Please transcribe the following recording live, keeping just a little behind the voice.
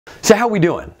So how we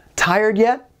doing? Tired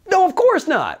yet? No, of course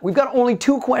not. We've got only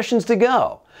 2 questions to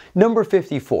go. Number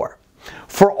 54.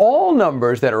 For all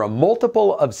numbers that are a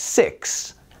multiple of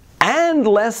 6 and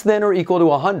less than or equal to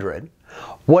 100,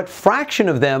 what fraction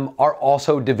of them are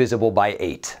also divisible by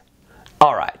 8?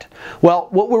 All right. Well,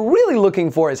 what we're really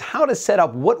looking for is how to set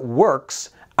up what works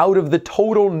out of the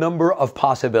total number of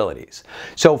possibilities.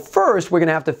 So first, we're going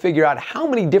to have to figure out how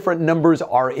many different numbers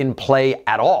are in play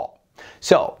at all.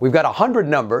 So we've got 100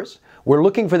 numbers. We're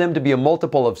looking for them to be a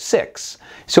multiple of 6.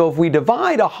 So if we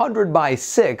divide 100 by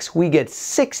 6, we get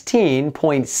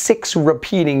 16.6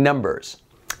 repeating numbers.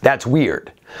 That's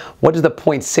weird. What does the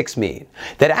 0.6 mean?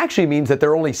 That actually means that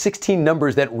there are only 16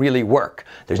 numbers that really work.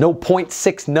 There's no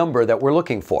 0.6 number that we're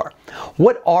looking for.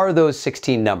 What are those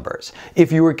 16 numbers?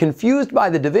 If you were confused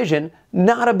by the division,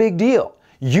 not a big deal.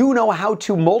 You know how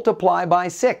to multiply by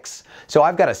 6. So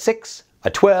I've got a 6, a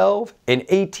 12, an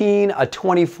 18, a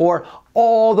 24,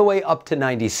 all the way up to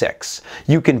 96.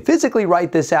 You can physically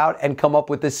write this out and come up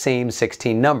with the same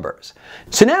 16 numbers.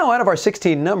 So now out of our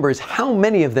 16 numbers, how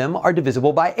many of them are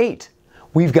divisible by 8?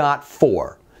 We've got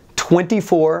 4,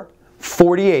 24,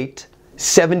 48,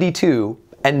 72,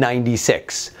 and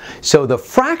 96. So the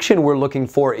fraction we're looking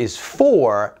for is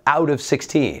 4 out of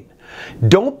 16.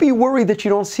 Don't be worried that you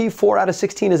don't see 4 out of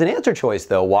 16 as an answer choice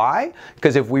though. Why?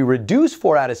 Because if we reduce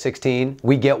 4 out of 16,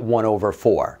 we get 1 over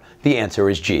 4. The answer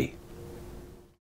is G.